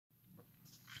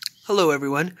Hello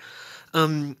everyone.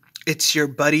 It's your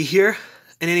buddy here.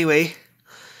 And anyway,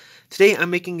 today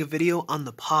I'm making a video on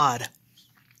the pod.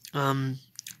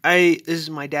 This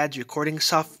is my dad's recording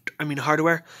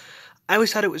hardware. I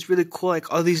always thought it was really cool,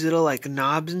 like all these little like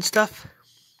knobs and stuff.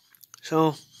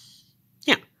 So,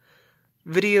 yeah.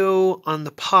 Video on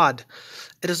the pod.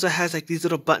 It also has like these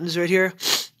little buttons right here.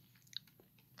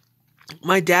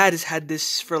 My dad has had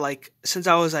this for since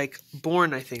I was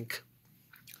born, I think.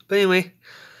 But anyway,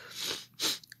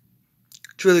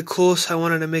 it's really cool, so I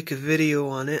wanted to make a video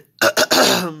on it.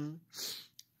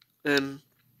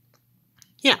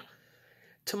 Yeah.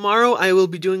 Tomorrow I will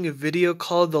be doing a video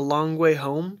called The Long Way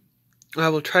Home. I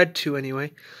will try to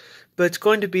anyway. But it's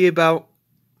going to be about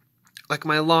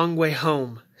my long way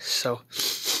home. So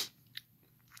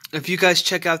if you guys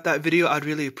check out that video, I'd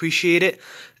really appreciate it.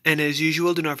 And as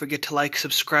usual, do not forget to like,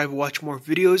 subscribe, watch more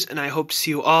videos, and I hope to see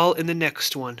you all in the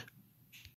next one.